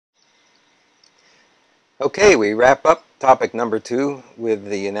Okay, we wrap up topic number 2 with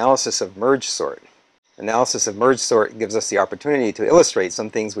the analysis of merge sort. Analysis of merge sort gives us the opportunity to illustrate some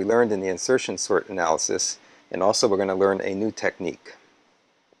things we learned in the insertion sort analysis, and also we're going to learn a new technique.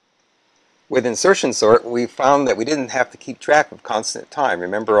 With insertion sort, we found that we didn't have to keep track of constant time.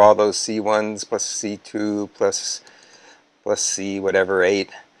 Remember all those C1s plus C2 plus C whatever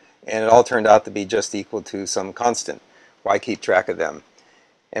 8, and it all turned out to be just equal to some constant. Why keep track of them?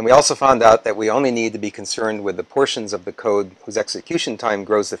 And we also found out that we only need to be concerned with the portions of the code whose execution time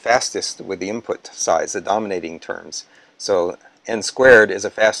grows the fastest with the input size, the dominating terms. So n squared is a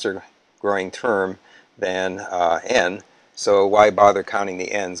faster growing term than n, so why bother counting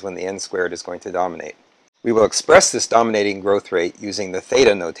the n's when the n squared is going to dominate? We will express this dominating growth rate using the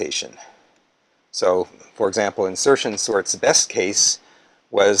theta notation. So, for example, insertion sort's best case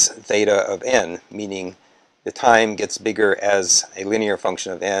was theta of n, meaning the time gets bigger as a linear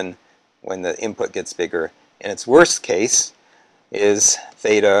function of n when the input gets bigger. And its worst case is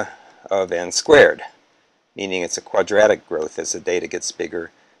theta of n squared, meaning it's a quadratic growth. As the data gets bigger,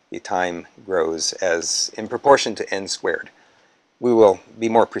 the time grows as in proportion to n squared. We will be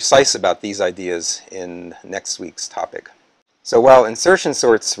more precise about these ideas in next week's topic. So while insertion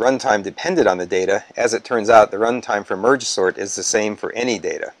sort's runtime depended on the data, as it turns out, the runtime for merge sort is the same for any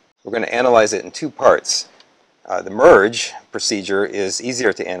data. We're going to analyze it in two parts. The merge procedure is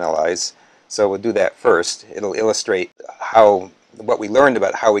easier to analyze, so we'll do that first. It'll illustrate what we learned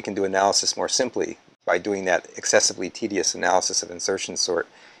about how we can do analysis more simply by doing that excessively tedious analysis of insertion sort.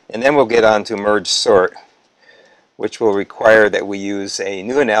 And then we'll get on to merge sort, which will require that we use a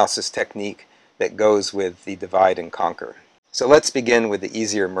new analysis technique that goes with the divide and conquer. So let's begin with the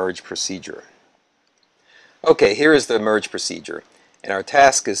easier merge procedure. Okay, here is the merge procedure, and our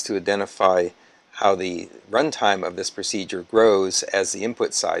task is to identify how the runtime of this procedure grows as the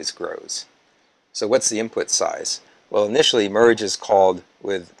input size grows. So what's the input size? Well, initially merge is called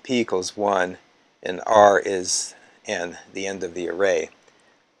with p equals 1 and r is n, the end of the array.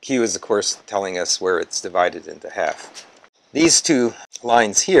 Q is of course telling us where it's divided into half. These two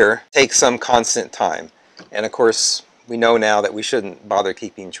lines here take some constant time, and of course we know now that we shouldn't bother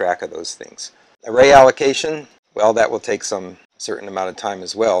keeping track of those things. Array allocation, well, that will take some certain amount of time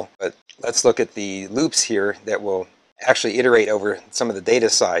as well, but let's look at the loops here that will actually iterate over some of the data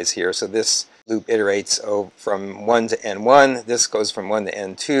size here. So this loop iterates from 1 to n1, this goes from 1 to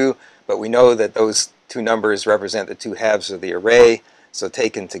n2, but we know that those two numbers represent the two halves of the array, so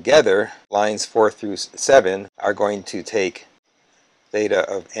taken together, lines 4 through 7 are going to take theta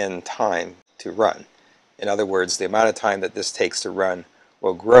of n time to run. In other words, the amount of time that this takes to run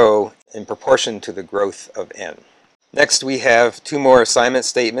will grow in proportion to the growth of n. Next we have two more assignment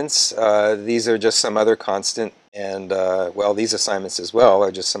statements. These are just some other constant, and well, these assignments as well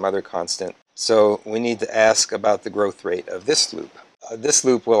are just some other constant. So we need to ask about the growth rate of this loop. This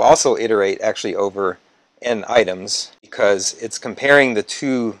loop will also iterate actually over n items because it's comparing the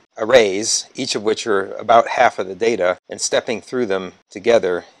two arrays, each of which are about half of the data, and stepping through them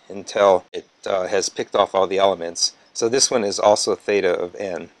together until it has picked off all the elements. So this one is also theta of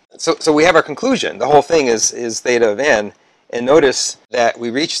n. So we have our conclusion. The whole thing is theta of n, and notice that we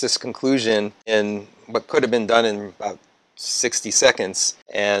reached this conclusion in what could have been done in about 60 seconds,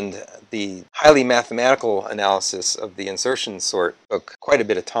 and the highly mathematical analysis of the insertion sort took quite a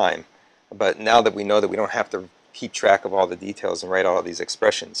bit of time. But now that we know that we don't have to keep track of all the details and write all of these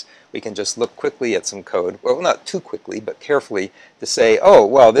expressions, we can just look quickly at some code, well, not too quickly, but carefully, to say, oh,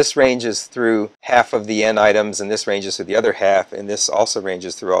 well, this ranges through half of the n items, and this ranges through the other half, and this also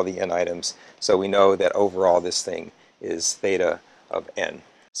ranges through all the n items. So we know that overall this thing is theta of n.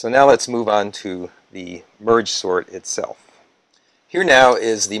 So now let's move on to the merge sort itself. Here now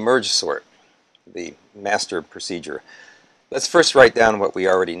is the merge sort, the master procedure. Let's first write down what we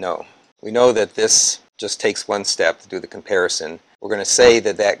already know. We know that this just takes one step to do the comparison. We're going to say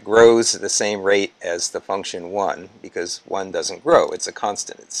that that grows at the same rate as the function 1, because 1 doesn't grow. It's a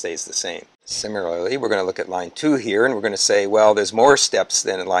constant. It stays the same. Similarly, we're going to look at line 2 here, and we're going to say, well, there's more steps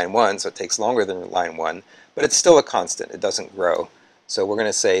than in line 1, so it takes longer than line 1, but it's still a constant. It doesn't grow. So we're going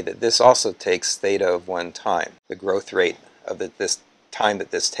to say that this also takes theta of 1 time. The growth rate of this time that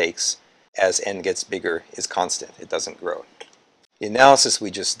this takes as n gets bigger is constant. It doesn't grow. The analysis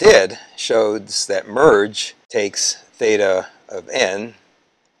we just did shows that merge takes theta of n,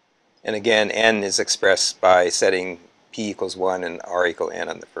 and again n is expressed by setting p equals 1 and r equal n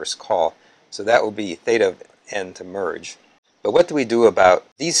on the first call. So that will be theta of n to merge. But what do we do about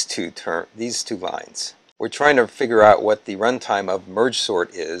these two lines? We're trying to figure out what the runtime of merge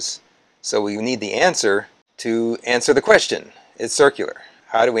sort is, so we need the answer to answer the question. It's circular.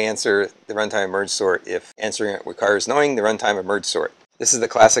 How do we answer the runtime merge sort if answering it requires knowing the runtime of merge sort? This is the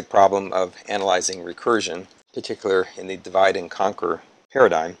classic problem of analyzing recursion, particular in the divide and conquer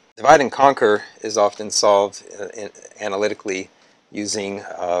paradigm. Divide and conquer is often solved analytically using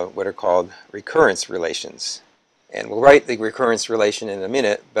what are called recurrence relations. And we'll write the recurrence relation in a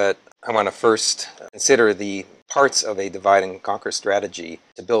minute, but I want to first consider the parts of a divide and conquer strategy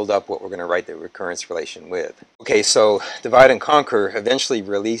to build up what we're going to write the recurrence relation with. Okay, so divide and conquer eventually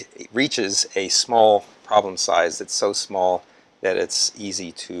reaches a small problem size that's so small that it's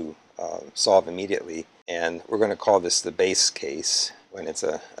easy to solve immediately. And we're going to call this the base case when it's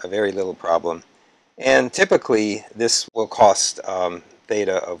a very little problem. And typically this will cost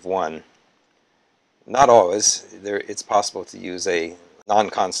theta of 1. Not always. It's possible to use a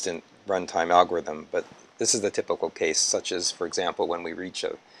non-constant runtime algorithm, but this is the typical case, such as, for example, when we reach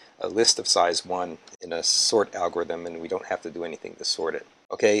a list of size 1 in a sort algorithm and we don't have to do anything to sort it.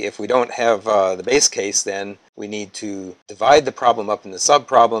 Okay, if we don't have the base case, then we need to divide the problem up into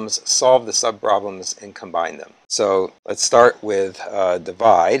subproblems, solve the subproblems, and combine them. So let's start with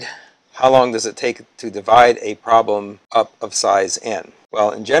divide. How long does it take to divide a problem up of size n?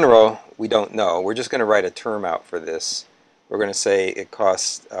 Well, in general, we don't know. We're just going to write a term out for this. We're going to say it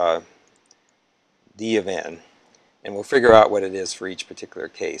costs d of n, and we'll figure out what it is for each particular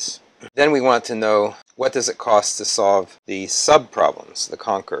case. Then we want to know what does it cost to solve the subproblems, the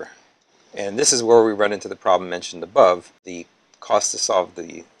conquer. And this is where we run into the problem mentioned above. The cost to solve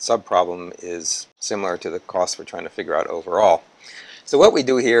the subproblem is similar to the cost we're trying to figure out overall. So what we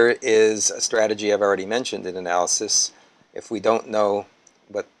do here is a strategy I've already mentioned in analysis. If we don't know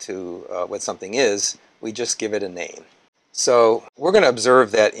what something is, we just give it a name. So we're going to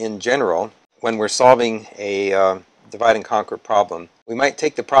observe that in general, when we're solving a divide and conquer problem, we might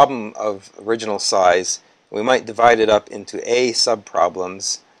take the problem of original size, we might divide it up into A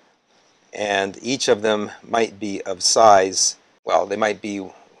subproblems, and each of them might be of size, well, they might be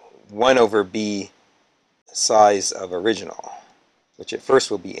 1 over B size of original, which at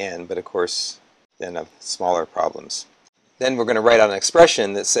first will be n, but of course then of smaller problems. Then we're going to write out an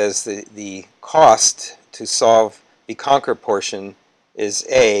expression that says the cost to solve the conquer portion is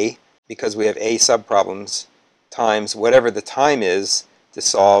A, because we have A subproblems, times whatever the time is to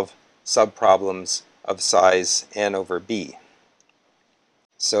solve subproblems of size n over b.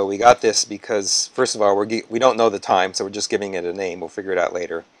 So we got this because, first of all, we don't know the time, so we're just giving it a name. We'll figure it out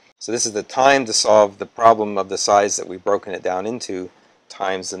later. So this is the time to solve the problem of the size that we've broken it down into,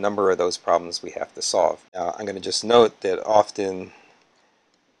 times the number of those problems we have to solve. Now, I'm going to just note that often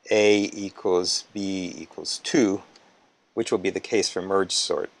A equals B equals 2, which will be the case for merge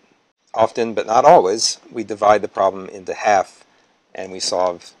sort. Often, but not always, we divide the problem into half and we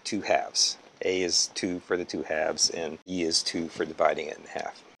solve 2 halves. A is 2 for the 2 halves and B is 2 for dividing it in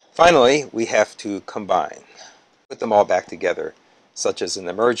half. Finally, we have to combine. Put them all back together, such as in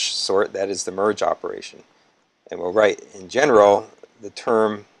the merge sort, that is the merge operation. And we'll write, in general, the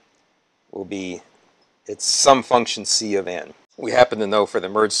term will be, it's some function c of n. We happen to know for the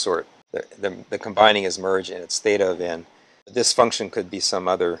merge sort, the combining is merge and it's theta of n. This function could be some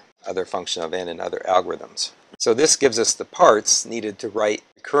other function of n in other algorithms. So this gives us the parts needed to write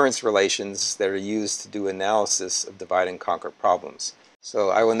recurrence relations that are used to do analysis of divide and conquer problems. So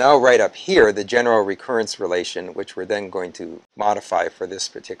I will now write up here the general recurrence relation, which we're then going to modify for this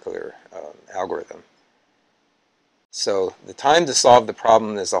particular algorithm. So the time to solve the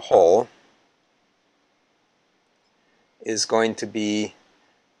problem as a whole is going to be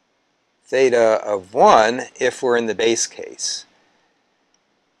theta of 1 if we're in the base case.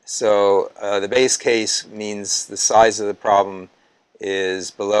 So the base case means the size of the problem is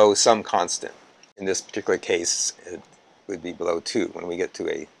below some constant. In this particular case, it would be below 2 when we get to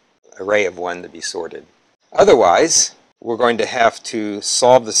an array of 1 to be sorted. Otherwise, we're going to have to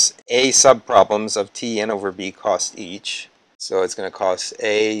solve this A subproblems of t n over b cost each. So it's going to cost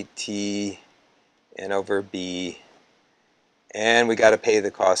A, t, n over b, and we got to pay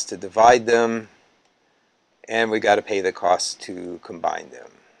the cost to divide them, and we got to pay the cost to combine them.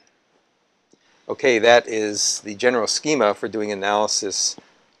 Okay, that is the general schema for doing analysis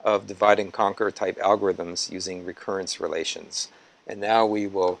of divide and conquer type algorithms using recurrence relations. And now we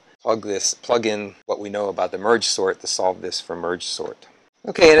will plug in what we know about the merge sort to solve this for merge sort.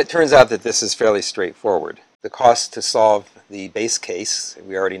 Okay, and it turns out that this is fairly straightforward. The cost to solve the base case,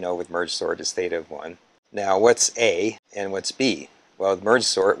 we already know with merge sort, is theta of 1. Now, what's A and what's B? Well, with merge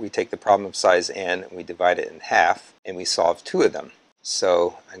sort, we take the problem of size n and we divide it in half, and we solve 2 of them.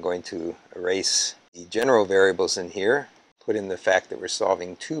 So I'm going to erase the general variables in here, put in the fact that we're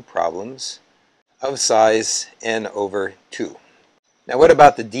solving 2 problems of size n over 2. Now what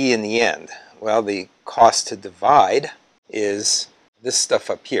about the d in the end? Well, the cost to divide is this stuff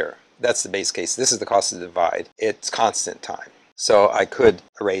up here. That's the base case. This is the cost to divide. It's constant time. So I could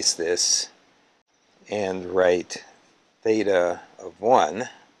erase this and write theta of 1,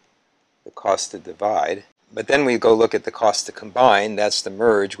 the cost to divide. But then we go look at the cost to combine. That's the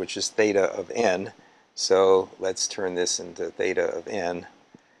merge, which is theta of n. So let's turn this into theta of n.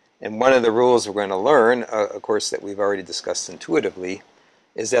 And one of the rules we're going to learn, of course, that we've already discussed intuitively,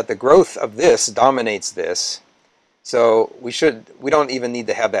 is that the growth of this dominates this. So we don't even need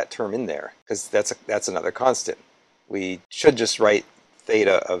to have that term in there, because that's another constant. We should just write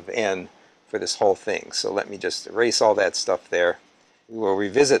theta of n for this whole thing. So let me just erase all that stuff there. We will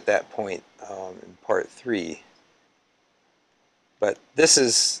revisit that point in part 3. But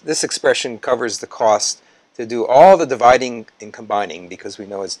this expression covers the cost to do all the dividing and combining, because we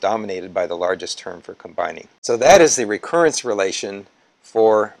know it's dominated by the largest term for combining. So that is the recurrence relation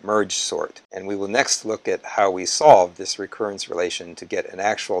for merge sort. And we will next look at how we solve this recurrence relation to get an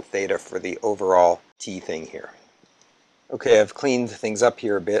actual theta for the overall t thing here. Okay, I've cleaned things up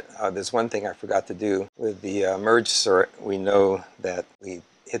here a bit. There's one thing I forgot to do. With the merge sort, we know that we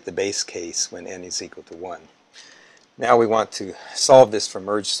hit the base case when n is equal to 1. Now we want to solve this for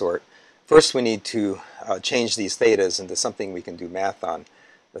merge sort. First we need to change these thetas into something we can do math on.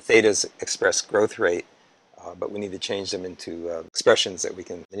 The thetas express growth rate, but we need to change them into expressions that we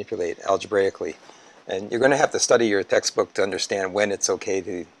can manipulate algebraically. And you're going to have to study your textbook to understand when it's okay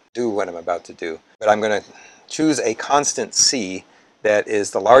to do what I'm about to do. But I'm going to choose a constant c that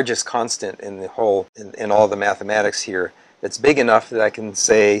is the largest constant in the whole, in all the mathematics here, that's big enough that I can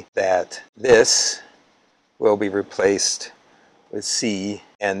say that this will be replaced with c,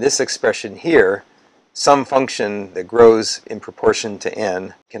 and this expression here, some function that grows in proportion to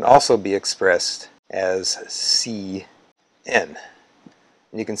n, can also be expressed as cn. And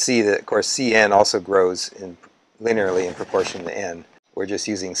you can see that, of course, cn also grows linearly in proportion to n. We're just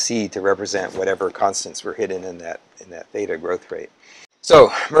using c to represent whatever constants were hidden in that theta growth rate.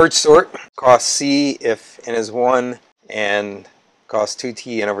 So merge sort costs c if n is 1, and costs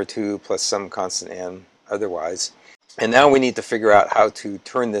 2t n over 2 plus some constant n otherwise. And now we need to figure out how to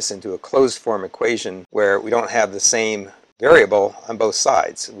turn this into a closed form equation where we don't have the same variable on both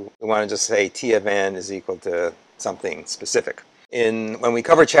sides. We want to just say t of n is equal to something specific. When we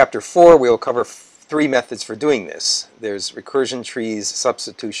cover chapter 4, we'll cover 3 methods for doing this. There's recursion trees,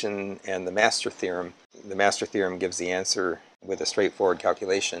 substitution, and the master theorem. The master theorem gives the answer with a straightforward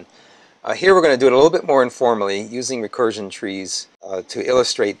calculation. Here we're going to do it a little bit more informally, using recursion trees to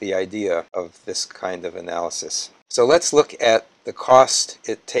illustrate the idea of this kind of analysis. So let's look at the cost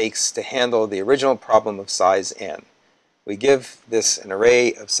it takes to handle the original problem of size n. We give this an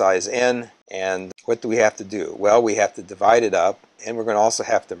array of size n, and what do we have to do? Well, we have to divide it up, and we're going to also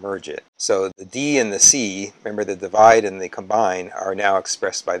have to merge it. So the d and the c, remember the divide and the combine, are now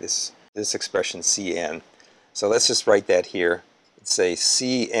expressed by this expression cn. So let's just write that here. Let's say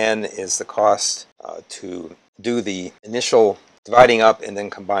cn is the cost to do the initial dividing up and then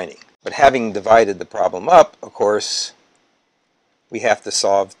combining. But having divided the problem up, of course, we have to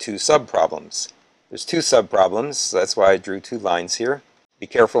solve 2 subproblems. There's 2 subproblems, so that's why I drew 2 lines here. Be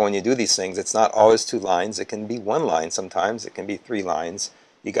careful when you do these things. It's not always 2 lines. It can be 1 line sometimes. It can be 3 lines.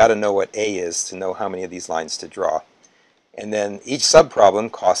 You got to know what A is to know how many of these lines to draw. And then each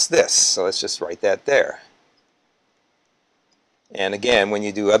subproblem costs this, so let's just write that there. And again, when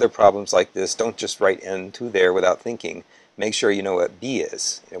you do other problems like this, don't just write n2 there without thinking. Make sure you know what b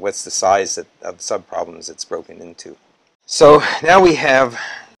is. What's the size of subproblems it's broken into. So now we have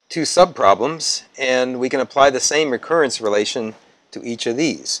 2 subproblems, and we can apply the same recurrence relation to each of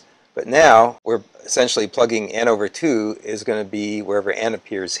these. But now we're essentially plugging n over 2 is going to be wherever n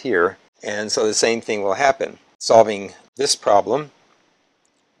appears here. And so the same thing will happen. Solving this problem,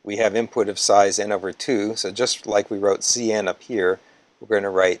 we have input of size n over 2. So just like we wrote cn up here, we're going to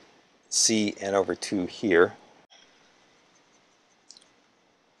write cn over 2 here.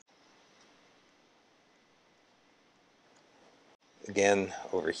 Again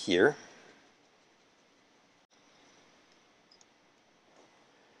over here.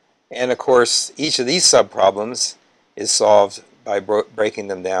 And of course, each of these subproblems is solved by breaking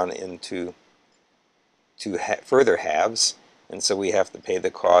them down into 2 further halves. And so we have to pay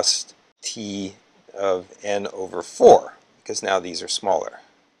the cost t of n over 4, because now these are smaller.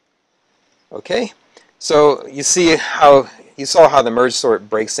 Okay, so you saw how the merge sort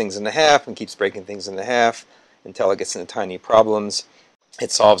breaks things into half and keeps breaking things into half until it gets into tiny problems.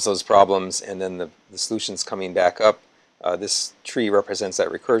 It solves those problems, and then the solution's coming back up. This tree represents that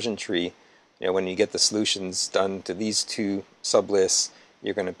recursion tree. when you get the solutions done to these two sublists,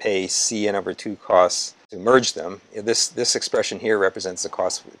 you're going to pay Cn over 2 costs to merge them. This expression here represents the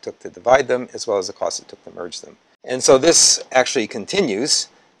cost it took to divide them as well as the cost it took to merge them. And so this actually continues.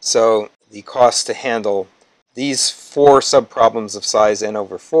 So the cost to handle these 4 subproblems of size n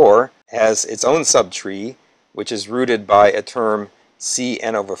over 4 has its own subtree, which is rooted by a term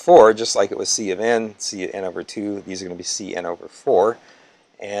Cn over 4, just like it was C of n, C of n over 2. These are going to be Cn over 4.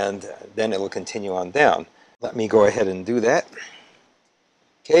 And then it will continue on down. Let me go ahead and do that.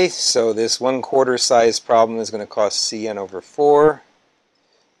 Okay, so this 1/4 size problem is going to cost Cn over 4.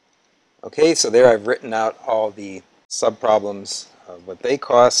 Okay, so there I've written out all the subproblems of what they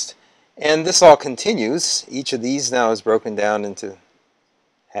cost. And this all continues. Each of these now is broken down into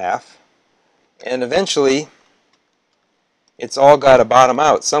half. And eventually, it's all got to bottom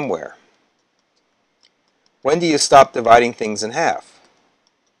out somewhere. When do you stop dividing things in half?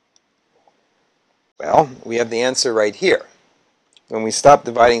 Well, we have the answer right here. When we stop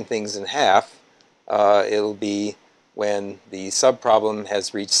dividing things in half, it'll be when the subproblem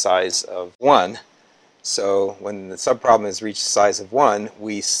has reached size of 1. So when the subproblem has reached size of 1,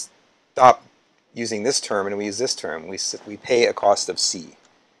 we stop using this term and we use this term. We pay a cost of C.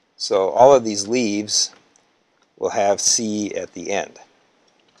 So all of these leaves will have C at the end.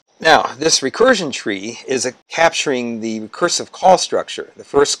 Now, this recursion tree is capturing the recursive call structure. The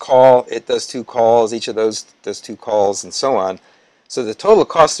first call, it does 2 calls, each of those does 2 calls, and so on. So the total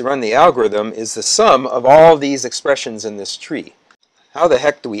cost to run the algorithm is the sum of all these expressions in this tree. How the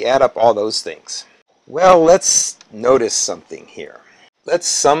heck do we add up all those things? Well, let's notice something here. Let's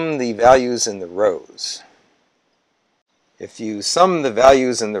sum the values in the rows. If you sum the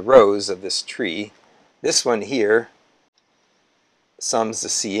values in the rows of this tree, this one here sums the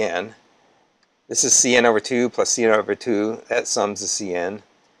Cn. This is Cn over 2 plus Cn over 2. That sums the Cn.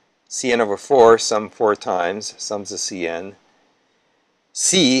 Cn over 4 summed 4 times, sums the Cn.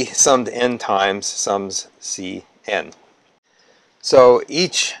 C summed n times sums Cn. So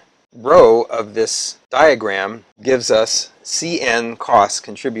each row of this diagram gives us Cn costs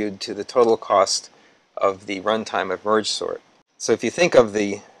contributed to the total cost of the runtime of merge sort. So if you think of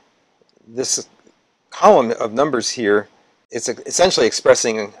this column of numbers here, it's essentially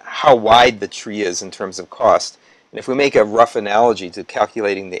expressing how wide the tree is in terms of cost. And if we make a rough analogy to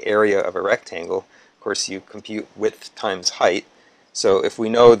calculating the area of a rectangle, of course you compute width times height. So if we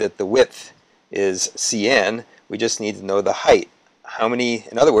know that the width is Cn, we just need to know the height.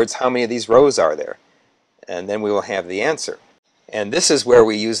 In other words, how many of these rows are there? And then we will have the answer. And this is where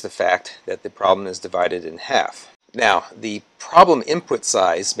we use the fact that the problem is divided in half. Now, the problem input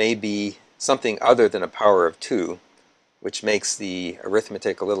size may be something other than a power of 2, which makes the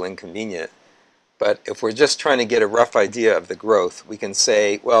arithmetic a little inconvenient. But if we're just trying to get a rough idea of the growth, we can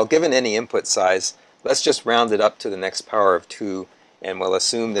say, well, given any input size, let's just round it up to the next power of 2, and we'll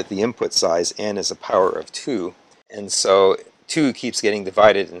assume that the input size n is a power of 2. And so 2 keeps getting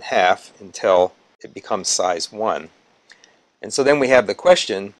divided in half until it becomes size 1. And so then we have the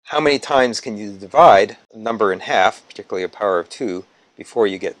question, how many times can you divide a number in half, particularly a power of 2, before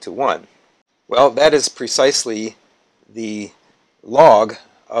you get to 1? Well, that is precisely the log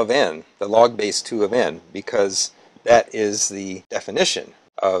of n, the log base 2 of n, because that is the definition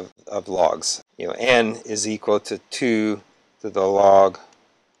of logs. N is equal to 2 to the log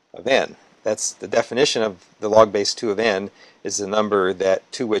of n. That's the definition of the log base 2 of n, is the number that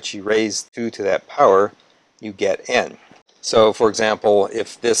to which you raise 2 to that power, you get n. So, for example,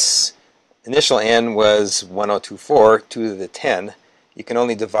 if this initial n was 1024, 2 to the 10, you can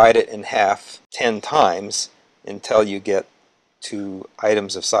only divide it in half 10 times until you get to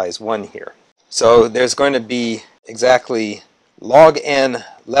items of size 1 here. So there's going to be exactly log n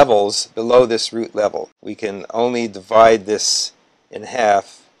levels below this root level. We can only divide this in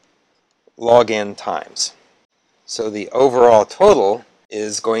half log n times. So the overall total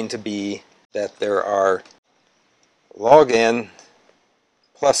is going to be that there are log n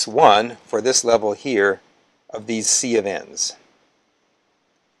plus 1 for this level here of these C of n's.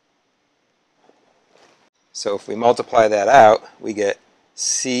 So if we multiply that out, we get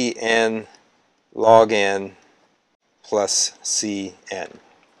Cn log n plus Cn.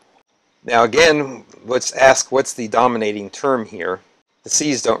 Now again, let's ask what's the dominating term here. The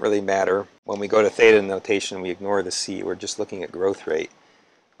C's don't really matter. When we go to theta notation, we ignore the C. We're just looking at growth rate.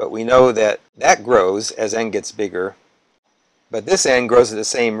 But we know that that grows as n gets bigger. But this n grows at the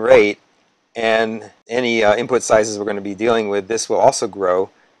same rate, and any input sizes we're going to be dealing with, this will also grow.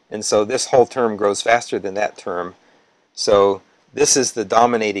 And so this whole term grows faster than that term. So this is the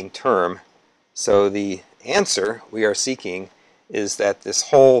dominating term. So the answer we are seeking is that this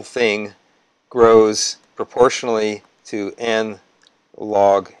whole thing grows proportionally to n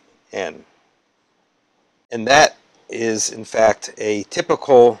log n. And that is, in fact, a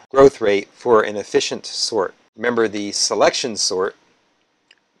typical growth rate for an efficient sort. Remember, the selection sort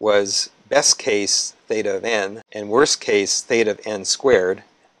was best case theta of n and worst case theta of n squared.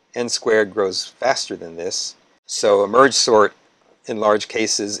 N squared grows faster than this. So a merge sort in large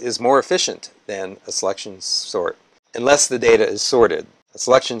cases is more efficient than a selection sort, unless the data is sorted. A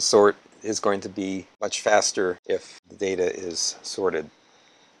selection sort is going to be much faster if the data is sorted.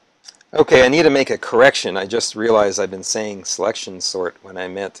 Okay, I need to make a correction. I just realized I've been saying selection sort when I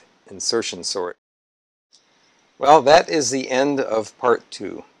meant insertion sort. Well, that is the end of part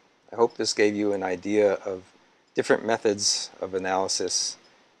 2. I hope this gave you an idea of different methods of analysis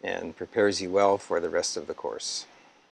and prepares you well for the rest of the course.